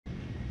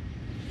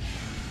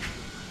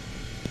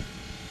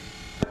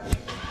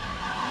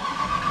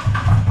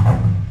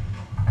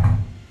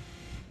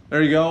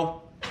There you go.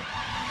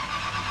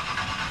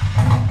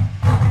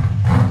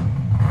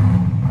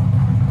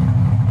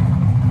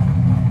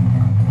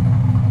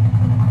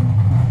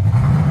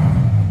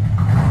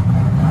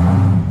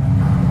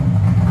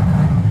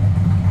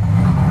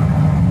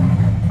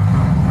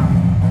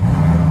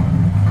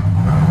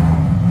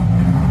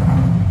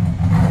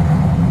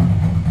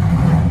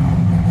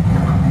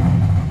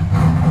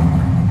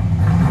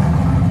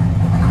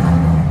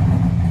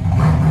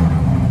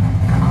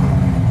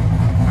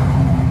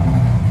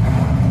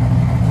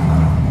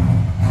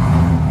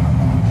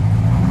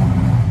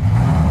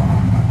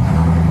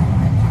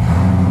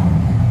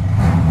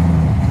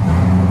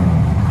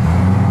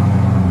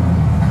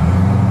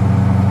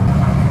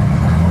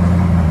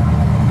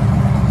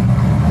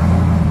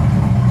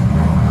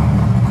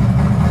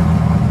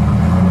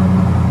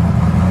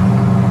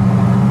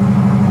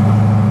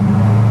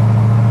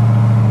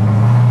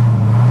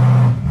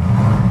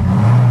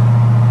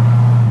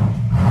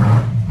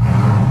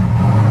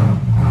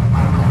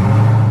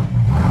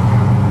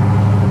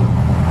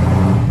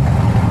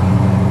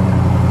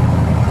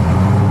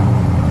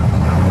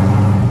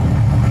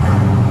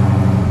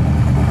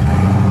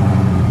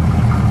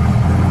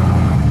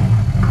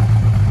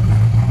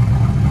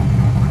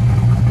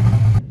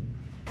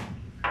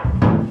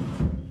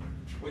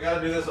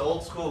 Do this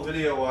old school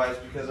video wise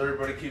because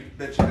everybody keeps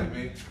bitching at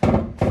me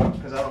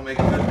because I don't make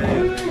good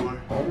videos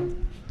anymore.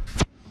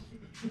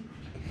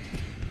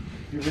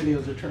 Your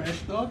videos are trash,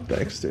 dog.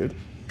 Thanks, dude.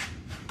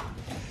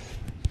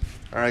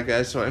 Alright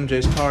guys, so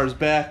MJ's car is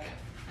back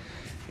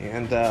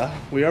and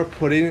we are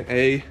putting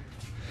a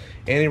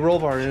anti-roll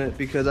bar in it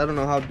because I don't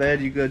know how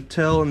bad you could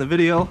tell in the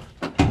video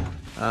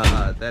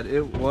that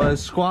it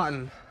was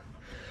squatting.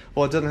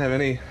 Well, it doesn't have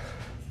any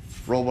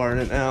roll bar in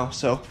it now,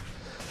 so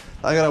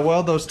I gotta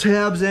weld those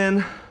tabs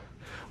in.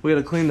 We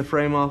gotta clean the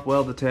frame off,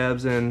 weld the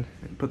tabs in,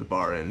 and put the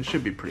bar in. It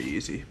should be pretty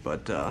easy,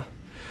 but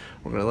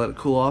we're gonna let it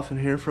cool off in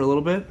here for a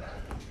little bit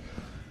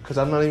because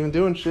I'm not even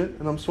doing shit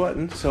and I'm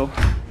sweating, so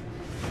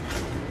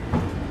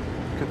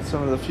get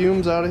some of the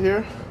fumes out of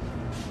here.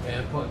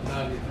 Yeah, put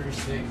 93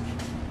 stinks.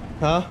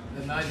 Huh?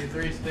 The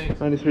 93 stinks.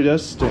 93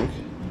 does stink.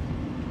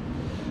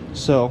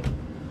 So,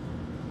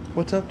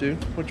 what's up, dude?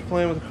 What you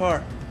playing with the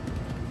car?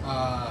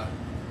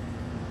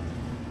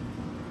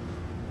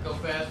 Go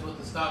fast with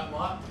the stock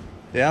block.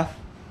 Yeah?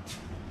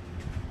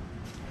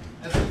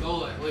 That's the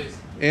goal, at least.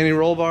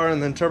 Anti-roll bar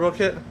and then turbo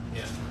kit?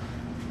 Yeah.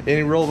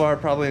 Anti-roll bar,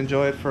 probably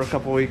enjoy it for a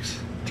couple weeks.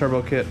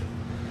 Turbo kit.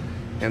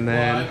 And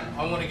then... Well,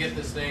 I want to get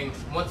this thing,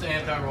 once the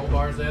anti-roll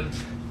bar's in,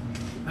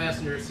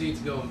 passenger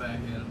seat's going back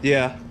in.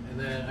 Yeah. And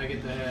then I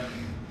get to have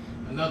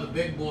another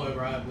big boy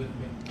ride with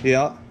me.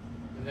 Yeah.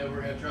 And then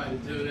we're going to try to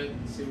tune it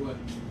and see what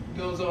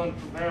goes on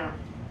from there.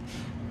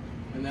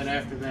 And then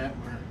after that,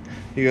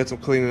 You got some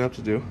cleaning up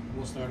to do.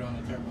 we'll start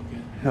on the turbo kit.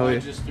 Hell yeah. I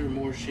just threw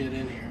more shit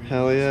in here.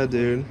 Hell yeah,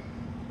 dude.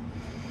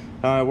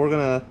 Alright, we're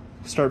gonna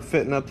start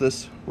fitting up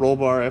this roll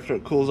bar after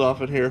it cools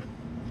off in here.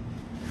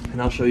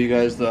 And I'll show you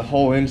guys the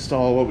whole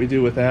install, what we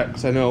do with that,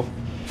 because I know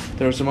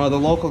there were some other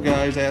local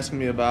guys asking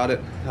me about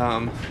it.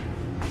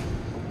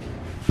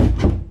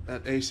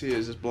 That AC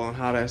is just blowing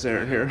hot ass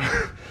air in here.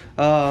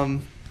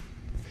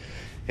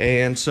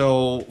 And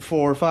so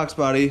for Fox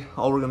Body,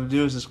 all we're gonna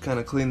do is just kind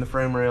of clean the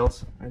frame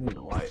rails. I need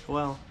a light.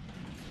 Well,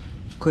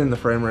 clean the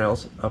frame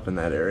rails up in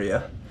that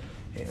area.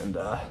 And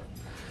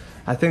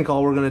I think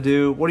all we're gonna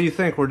do, what do you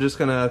think? We're just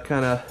gonna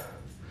kind of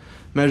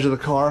measure the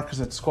car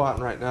because it's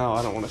squatting right now.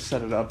 I don't want to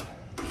set it up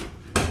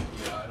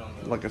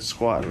like it's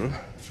squatting.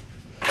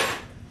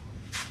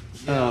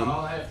 Yeah,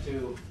 I'll have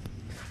to.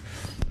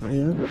 Oh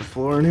yeah, got a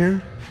floor in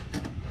here.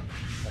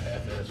 I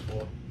have to ask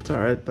for. It's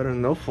alright, better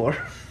than no floor.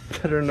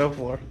 Better than no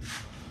floor.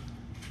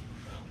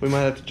 We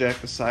might have to jack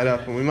the side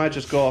up and we might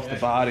just go off the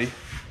body.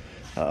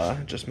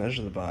 Just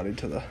measure the body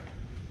to the...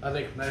 I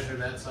think measure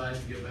that side,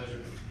 get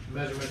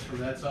measurements from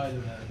that side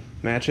and then...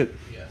 Match it?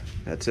 Yeah.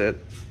 That's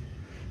it.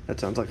 That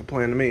sounds like a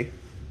plan to me.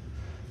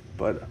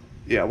 But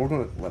yeah, we're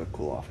gonna let it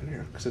cool off in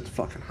here because it's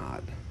fucking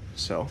hot.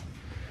 So,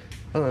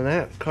 other than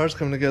that, car's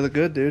coming together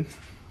good, dude.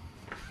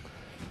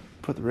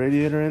 Put the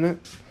radiator in it.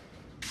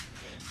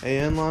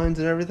 AN lines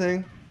and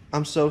everything.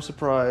 I'm so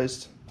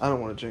surprised. I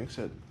don't want to jinx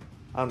it.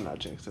 I'm not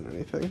jinxing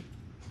anything.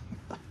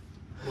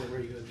 What were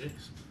you gonna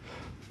jinx?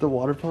 The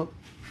water pump.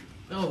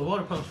 No, the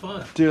water pump's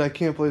fine. Dude, I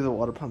can't believe the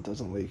water pump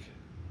doesn't leak.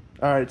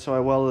 Alright, so I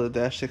welded a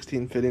dash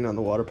 16 fitting on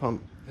the water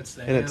pump. It's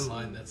the hand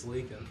line that's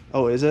leaking.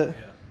 Oh, is it?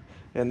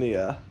 Yeah. And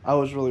the I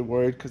was really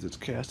worried because it's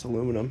cast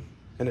aluminum,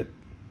 and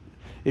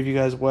if you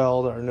guys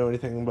weld or know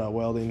anything about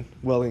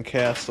welding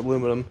cast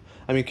aluminum,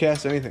 I mean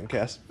cast anything,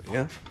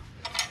 yeah.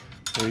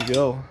 There you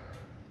go.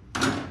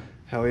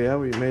 Hell yeah,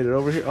 we made it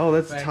over here. Oh,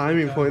 that's the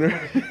timing pointer.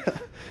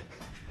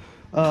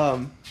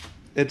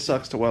 It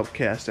sucks to weld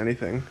cast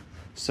anything.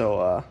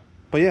 So,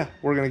 but yeah,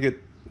 we're gonna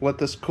let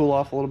this cool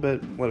off a little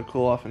bit, let it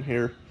cool off in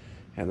here,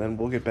 and then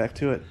we'll get back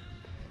to it.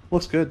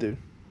 Looks good, dude.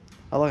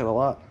 I like it a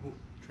lot. Ooh,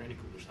 training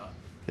cooler's hot.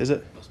 Is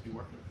it? Must be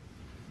working.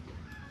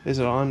 Is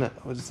it on?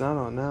 Oh, it's not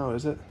on now,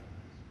 is it?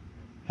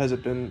 Has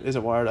it been? Is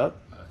it wired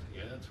up?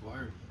 Yeah, it's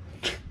wired.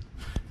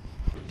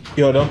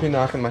 Yo, don't be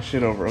knocking my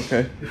shit over,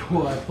 okay?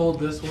 Well, I pulled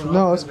this one off.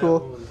 No, it's and cool.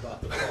 that one was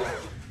about to fall.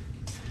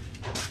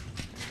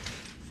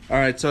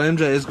 Alright, so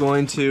MJ is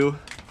going to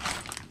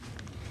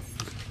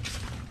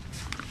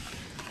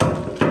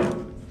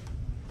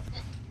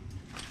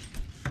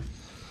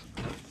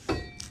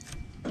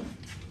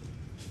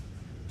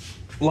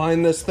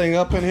line this thing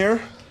up in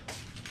here.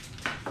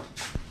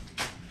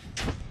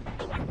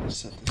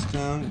 Set this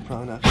down. You're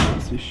probably not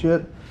gonna see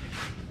shit.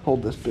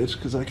 Hold this bitch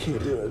because I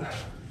can't do it.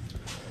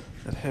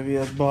 That heavy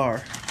ass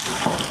bar.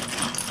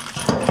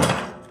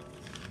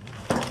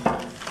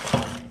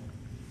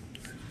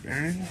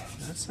 Bearing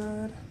that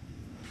side.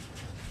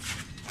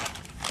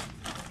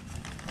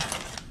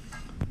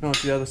 No,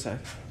 it's the other side.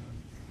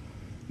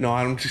 No,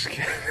 I'm just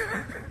kidding.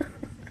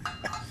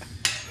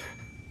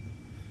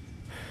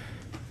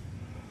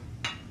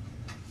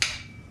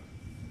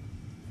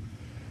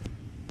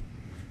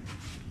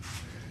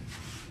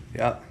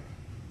 Yep.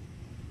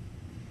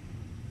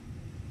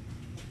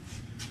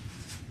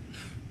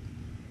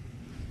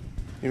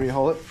 You want me to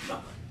hold it?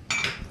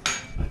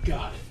 I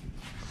got it.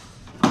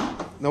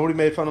 Nobody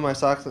made fun of my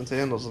socks and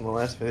sandals in the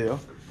last video.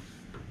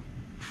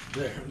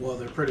 They're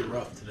pretty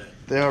rough today.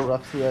 They are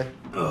rough today.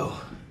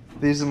 Oh.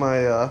 These are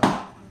my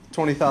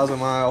 20,000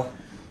 mile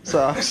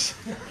socks.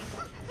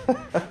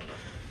 Fuck.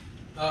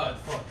 I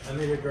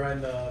need to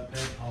grind the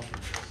paint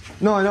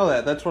off. No, I know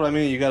that. That's what I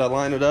mean. You gotta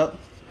line it up.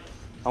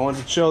 I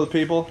wanted to show the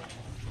people.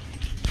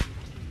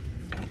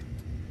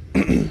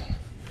 So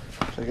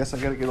I guess I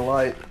gotta get a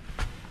light.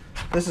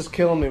 This is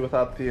killing me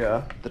without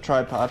the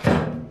tripod.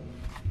 Well,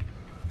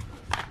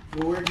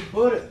 where'd you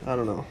put it? I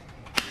don't know.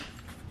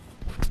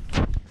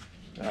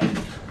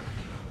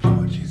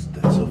 Oh, jeez,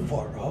 that's so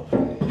far up.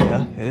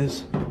 Yeah, it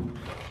is.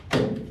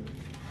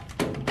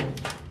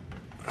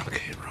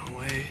 Okay, wrong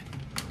way.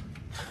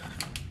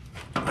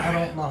 I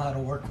don't know how to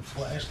work a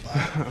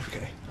flashlight.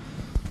 Okay.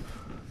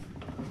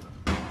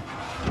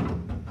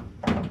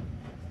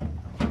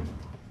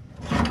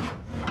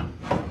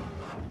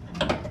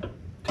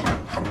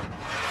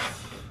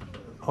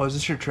 Oh, is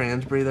this your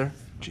trans breather?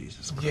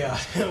 Jesus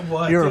Christ. Yeah.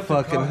 Well, You're a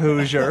fucking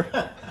Hoosier.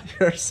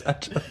 You're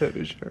such a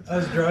Hoosier. I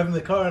was driving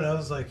the car and I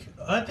was like,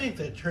 I think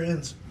that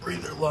trans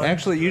breather line.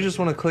 Actually, you just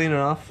want to clean it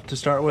off to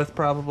start with,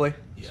 probably?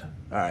 Yeah.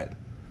 All right.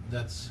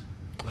 That's.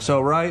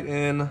 So right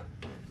in.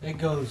 It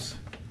goes.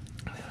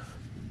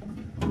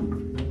 Yeah,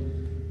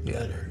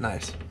 Better.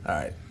 nice. All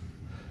right.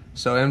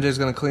 So MJ's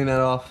going to clean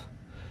that off.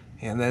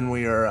 And then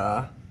we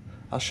are,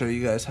 I'll show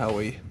you guys how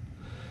we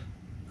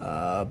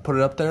put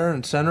it up there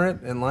and center it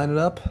and line it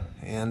up.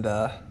 And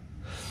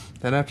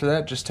then after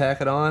that, just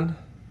tack it on.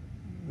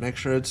 Make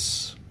sure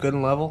it's good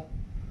and level.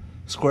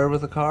 Square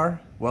with the car.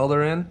 Weld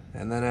her in.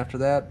 And then after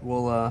that,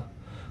 we'll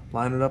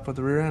line it up with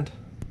the rear end.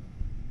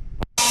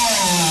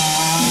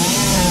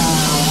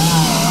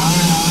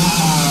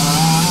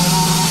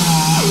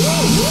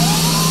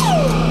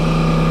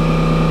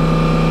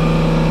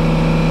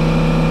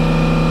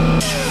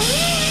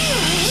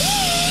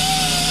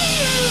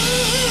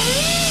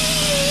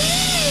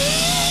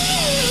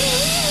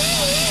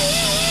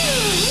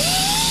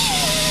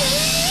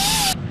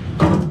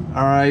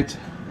 Alright,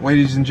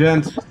 ladies and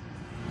gents.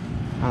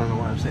 I don't know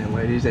why I'm saying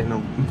ladies, ain't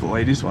no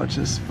ladies watch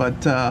this,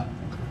 but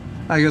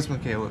I guess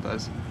Michaela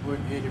does.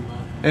 And your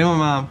mom. Hey my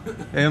mom.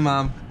 Hey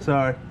mom.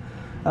 Sorry.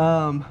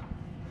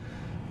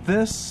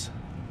 This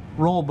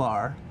roll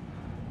bar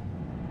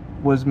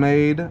was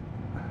made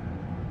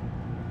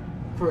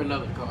For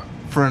another car.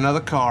 for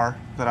another car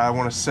that I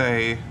want to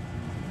say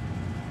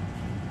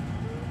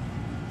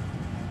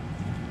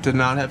did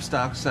not have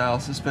stock style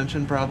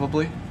suspension,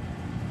 probably.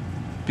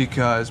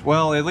 Because,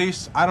 well, at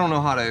least I don't know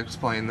how to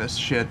explain this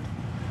shit.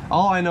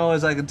 All I know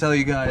is I can tell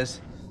you guys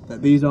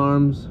that these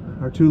arms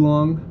are too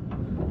long.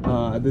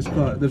 This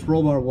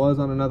roll bar was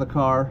on another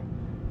car.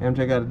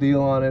 MJ got a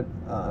deal on it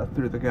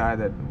through the guy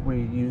that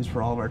we use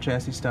for all of our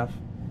chassis stuff.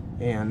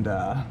 And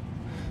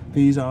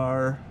these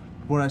are,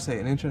 what did I say,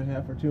 1.5 inches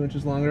or 2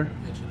 inches longer?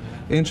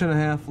 1.5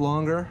 inches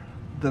longer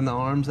than the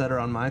arms that are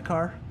on my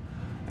car.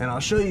 And I'll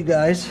show you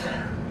guys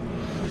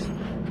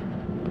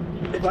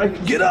if I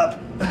can get up.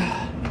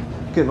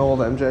 Getting old,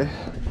 MJ.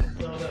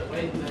 All that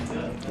weight in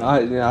that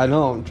gut. Yeah, I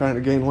know. I'm trying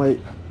to gain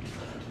weight.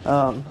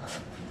 So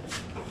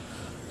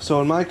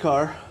in my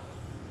car,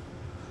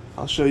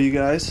 I'll show you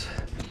guys.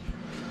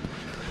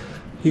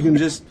 You can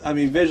just, I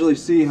mean, visually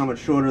see how much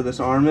shorter this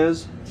arm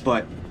is,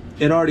 but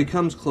it already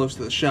comes close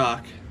to the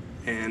shock,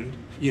 and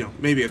you know,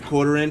 maybe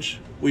 1/4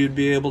 inch we'd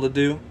be able to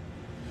do.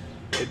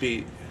 It'd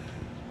be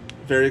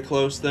very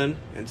close then,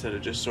 instead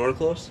of just sort of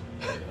close.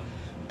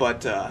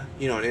 But,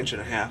 you know, 1.5 inches,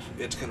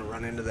 it's going to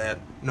run into that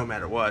no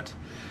matter what.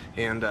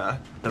 And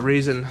the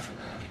reason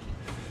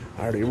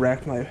I already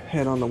racked my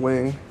head on the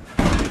wing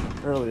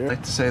earlier, I'd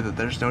like to say that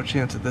there's no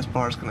chance that this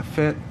bar is going to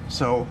fit.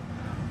 So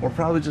we're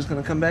probably just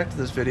going to come back to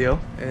this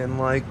video in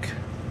like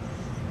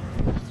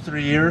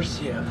 3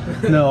 years. Yeah.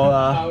 No,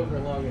 however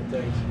long it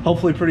takes.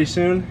 hopefully pretty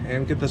soon,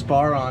 and get this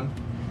bar on.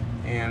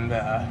 And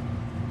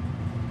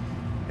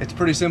it's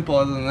pretty simple.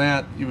 Other than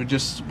that, we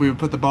would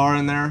put the bar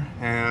in there,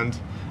 and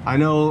I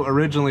know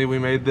originally we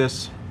made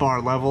this bar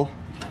level,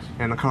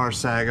 and the car is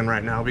sagging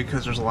right now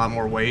because there's a lot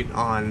more weight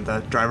on the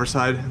driver's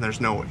side and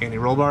there's no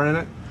anti-roll bar in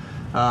it.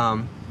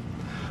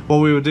 What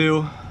we would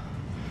do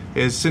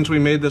is, since we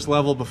made this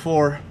level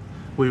before,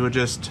 we would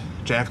just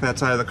jack that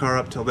side of the car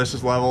up till this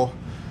is level,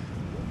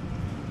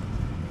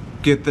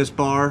 get this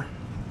bar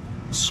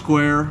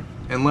square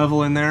and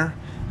level in there,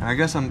 and I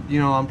guess I'm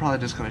probably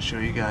just going to show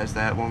you guys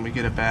that when we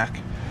get it back.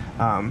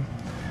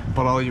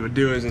 But all you would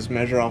do is just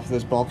measure off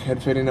this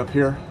bulkhead fitting up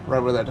here, right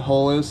where that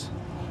hole is,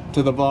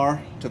 to the bar,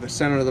 to the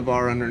center of the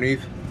bar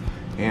underneath,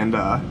 and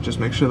just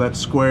make sure that's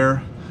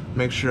square,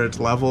 make sure it's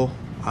level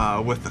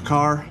with the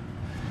car,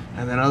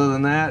 and then other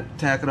than that,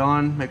 tack it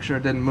on, make sure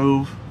it didn't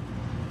move,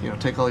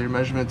 take all your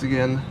measurements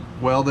again,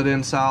 weld it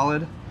in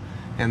solid,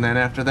 and then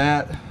after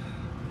that,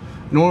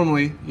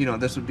 normally,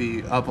 this would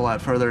be up a lot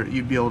further,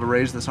 you'd be able to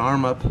raise this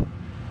arm up,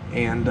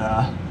 and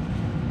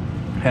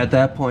at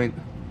that point,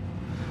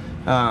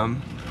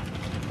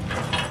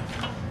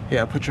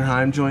 yeah, put your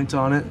heim joints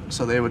on it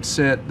so they would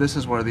sit. This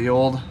is where the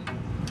old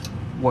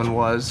one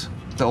was.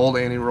 The old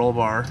anti-roll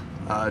bar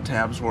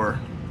tabs were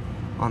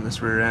on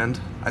this rear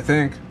end. I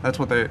think that's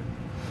what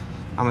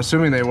I'm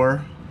assuming they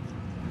were.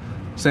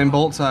 Same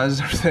bolt size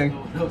and everything.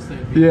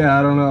 Yeah,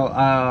 I don't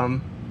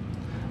know.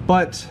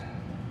 But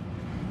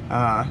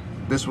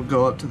this would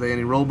go up to the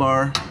anti-roll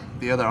bar,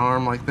 the other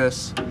arm like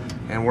this,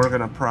 and we're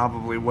gonna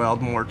probably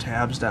weld more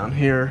tabs down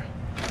here,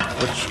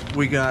 which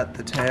we got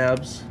the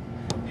tabs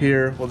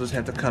here. We'll just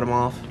have to cut them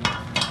off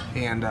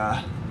and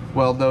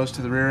weld those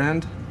to the rear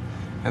end,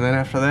 and then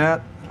after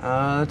that,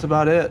 that's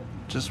about it.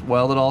 Just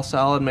weld it all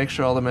solid, make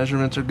sure all the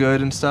measurements are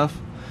good and stuff,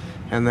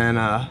 and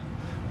then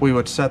we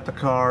would set the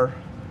car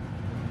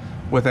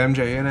with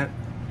MJ in it,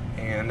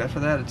 and after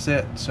that it's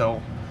it.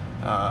 So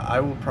I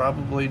will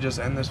probably just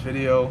end this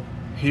video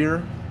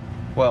here.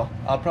 Well,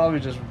 I'll probably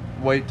just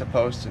wait to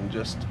post and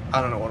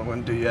I don't know what I'm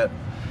going to do yet.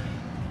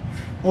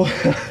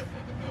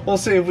 We'll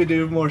see if we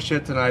do more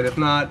shit tonight. If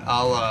not,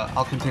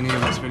 I'll continue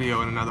this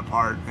video in another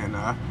part, and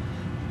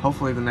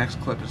hopefully the next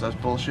clip is us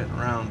bullshitting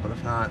around, but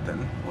if not,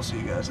 then we'll see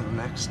you guys in the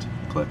next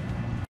clip.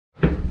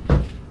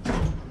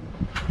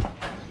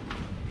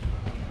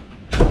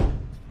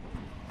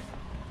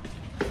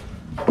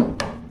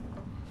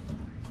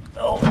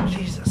 Oh,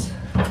 Jesus.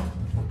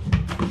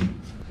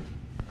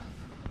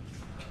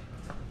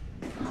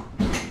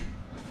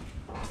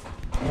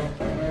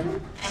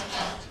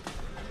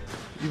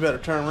 You better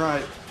turn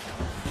right.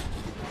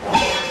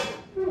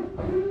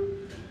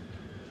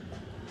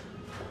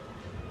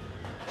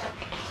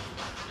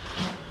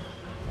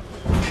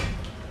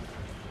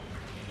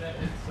 That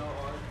hit so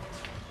hard.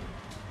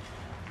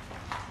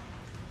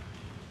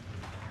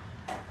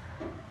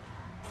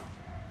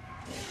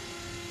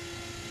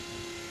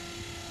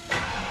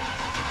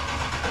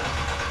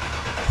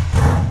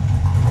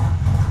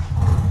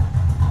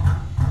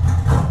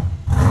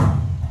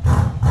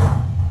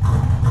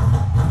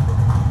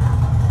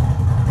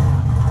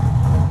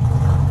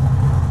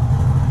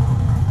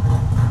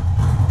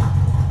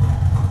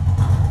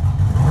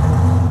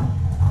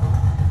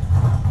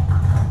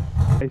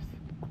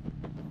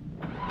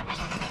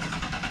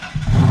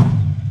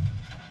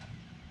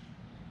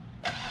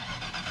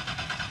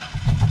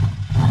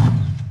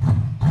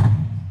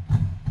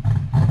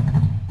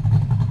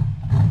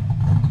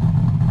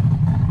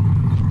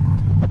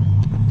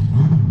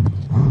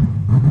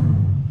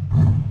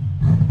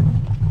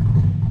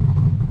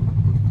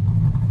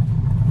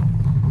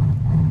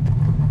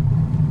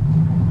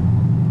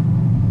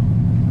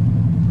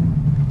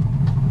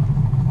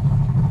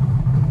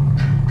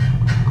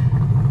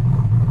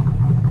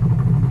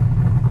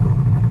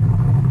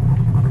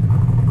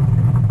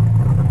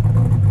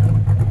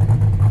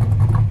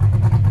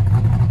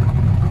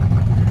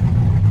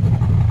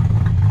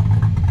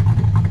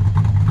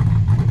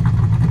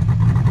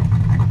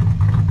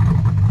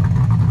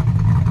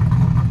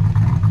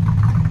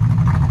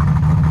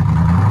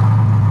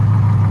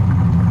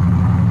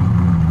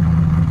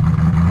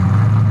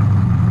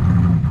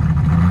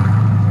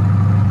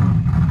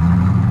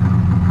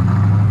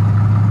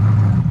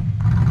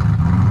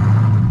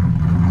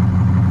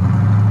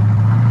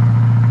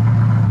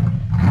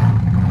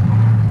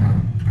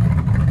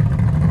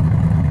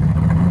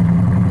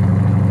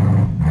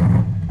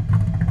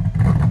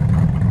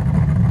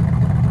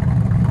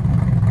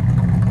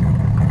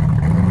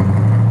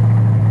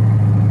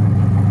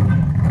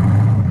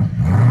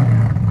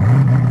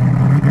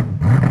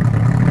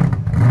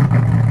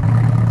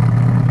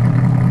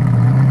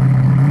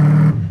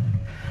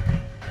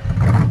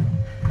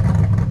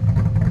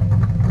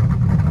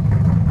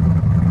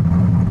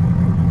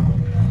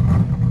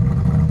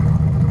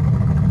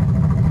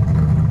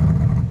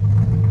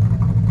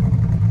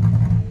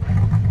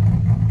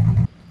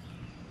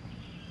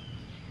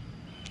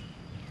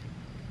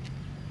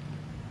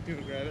 You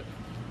can grab it.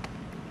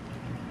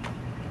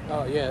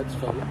 Oh yeah, it's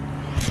fun.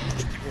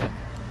 Yeah.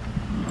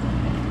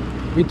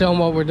 We tell them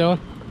what we're doing?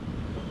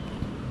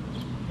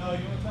 No,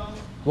 you want to tell them?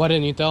 Why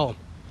didn't you tell them?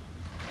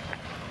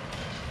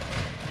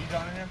 Are you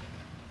done in here?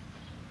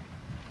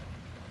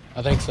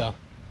 I think so.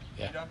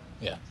 Yeah. You done?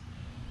 Yeah.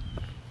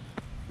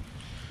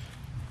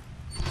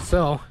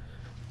 So,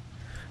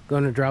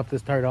 going to drop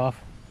this tire off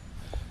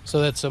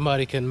so that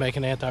somebody can make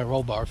an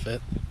anti-roll bar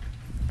fit.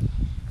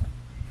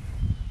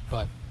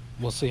 But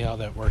we'll see how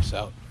that works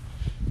out.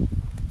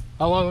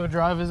 How long of a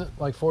drive is it?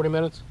 Like 40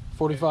 minutes?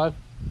 45?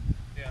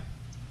 Yeah.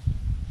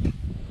 The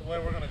way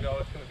we're gonna go,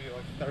 it's gonna be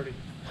like 30.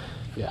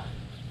 Yeah.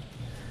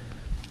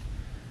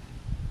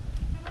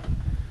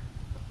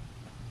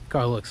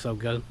 Car looks so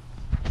good.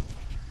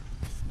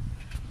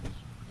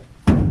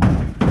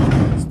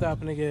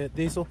 Stopping to get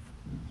diesel?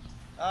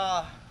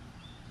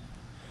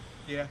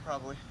 Yeah,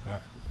 probably.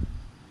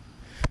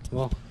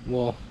 Well,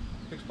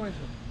 Explain to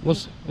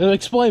me.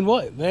 Explain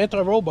what? The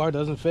anti-roll bar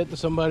doesn't fit and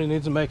somebody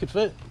needs to make it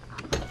fit.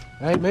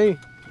 Ain't me.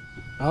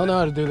 I don't know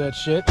how to do that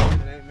shit. It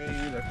ain't me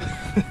either.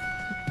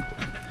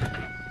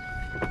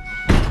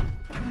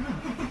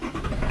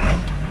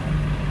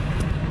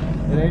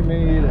 It ain't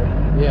me either.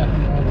 Yeah,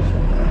 I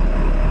understand.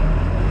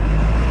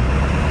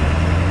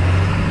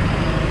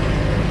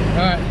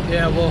 Alright,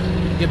 yeah, we'll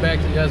get back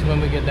to you guys when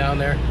we get down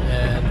there,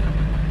 and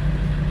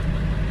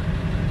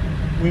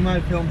we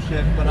might film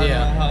shit, but I don't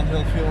know how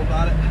he'll feel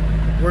about it.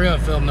 we're gonna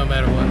film no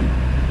matter what.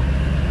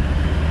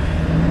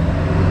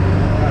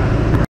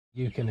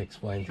 You can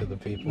explain to the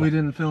people. We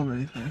didn't film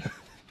anything.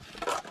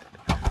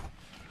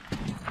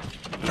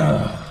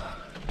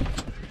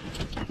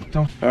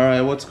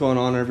 Alright, what's going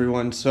on,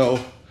 everyone? So,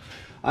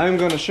 I'm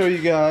going to show you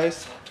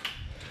guys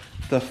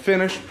the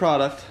finished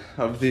product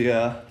of the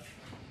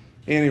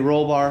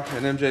anti-roll bar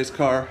in MJ's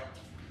car.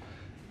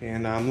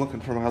 And I'm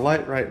looking for my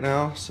light right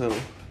now, so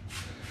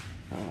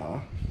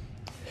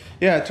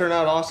yeah, it turned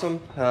out awesome.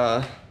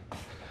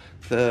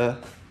 The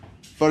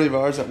buddy of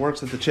ours that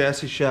works at the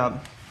chassis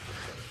shop,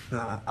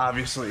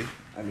 obviously,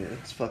 I mean,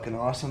 it's fucking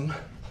awesome.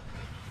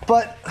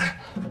 But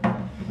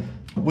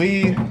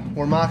we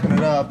were mocking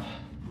it up,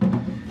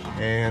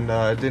 and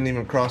it didn't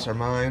even cross our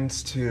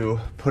minds to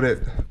put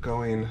it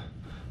going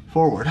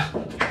forward.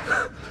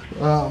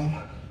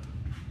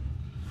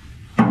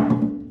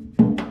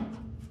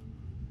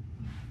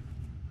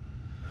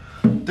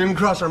 Didn't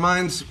cross our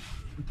minds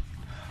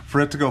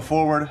for it to go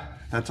forward.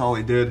 That's all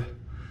he did.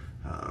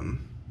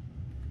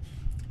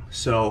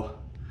 So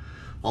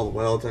all the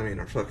welds, I mean,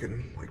 are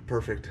fucking like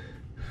perfect.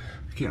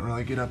 I can't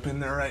really get up in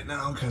there right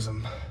now because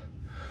I'm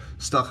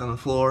stuck on the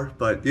floor.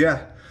 But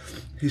yeah,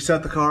 he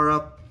set the car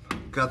up,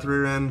 got the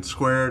rear end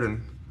squared,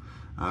 and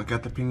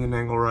got the pinion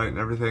angle right and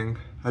everything.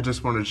 I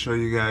just wanted to show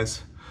you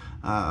guys.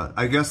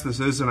 I guess this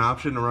is an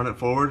option to run it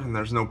forward, and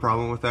there's no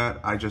problem with that.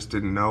 I just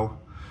didn't know.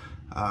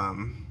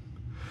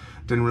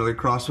 Didn't really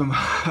cross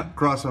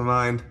my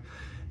mind,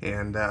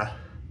 and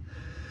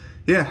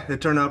yeah,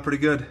 it turned out pretty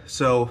good.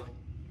 So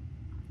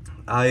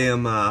I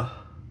am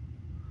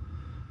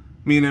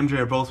me and MJ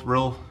are both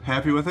real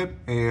happy with it,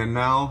 and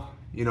now,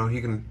 you know,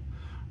 he can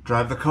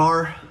drive the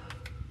car,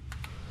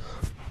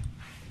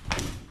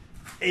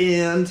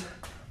 and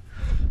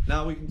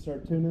now we can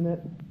start tuning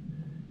it.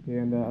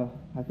 And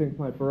I think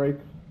my break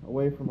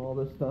away from all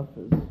this stuff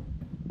is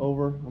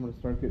over. I'm gonna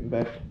start getting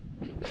back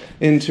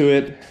into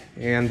it,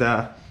 and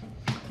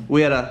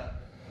we had a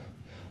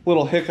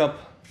little hiccup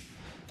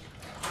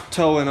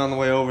towing on the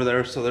way over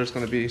there, so there's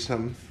going to be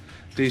some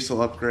diesel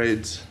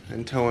upgrades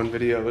and towing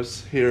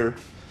videos here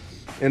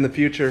in the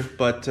future,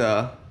 but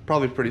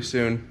probably pretty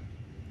soon.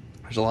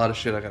 There's a lot of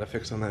shit I got to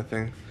fix on that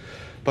thing,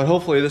 but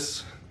hopefully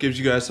this gives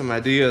you guys some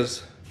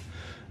ideas.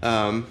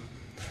 If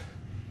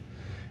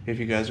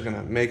you guys are going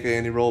to make an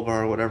anti-roll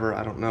bar or whatever,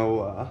 I don't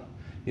know.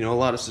 You know, a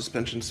lot of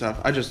suspension stuff.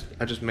 I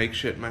just make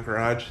shit in my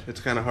garage. It's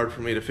kind of hard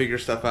for me to figure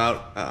stuff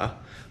out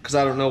because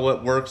I don't know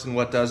what works and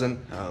what doesn't.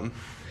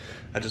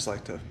 I just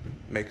like to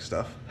make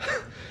stuff.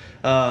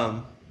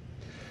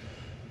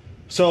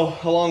 So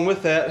along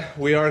with that,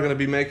 we are going to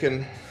be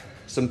making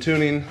some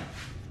tuning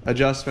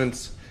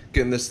adjustments,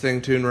 getting this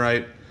thing tuned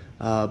right.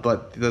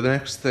 But the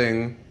next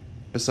thing,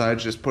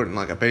 besides just putting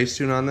like a base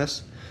tune on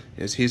this,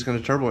 is he's going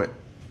to turbo it,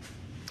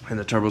 and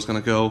the turbo's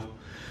going to go,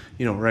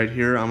 you know, right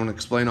here. I'm going to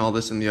explain all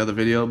this in the other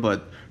video,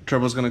 but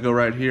turbo's going to go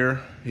right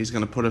here. He's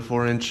going to put a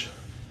 4-inch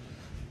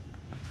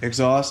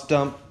exhaust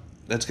dump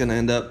that's going to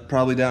end up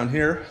probably down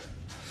here,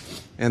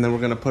 and then we're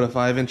going to put a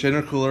 5-inch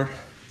intercooler.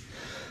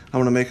 I'm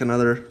going to make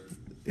another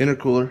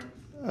intercooler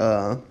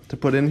to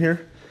put in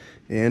here,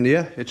 and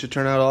yeah, it should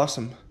turn out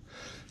awesome.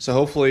 So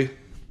hopefully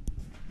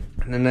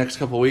in the next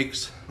couple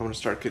weeks I'm going to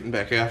start getting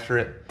back after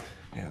it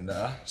and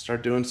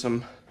start doing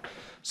some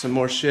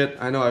more shit.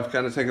 I know I've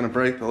kind of taken a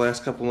break the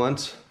last couple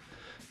months,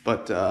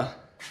 but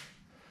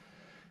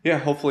yeah,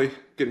 hopefully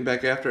getting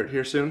back after it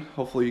here soon.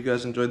 Hopefully you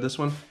guys enjoyed this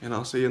one, and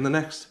I'll see you in the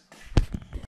next.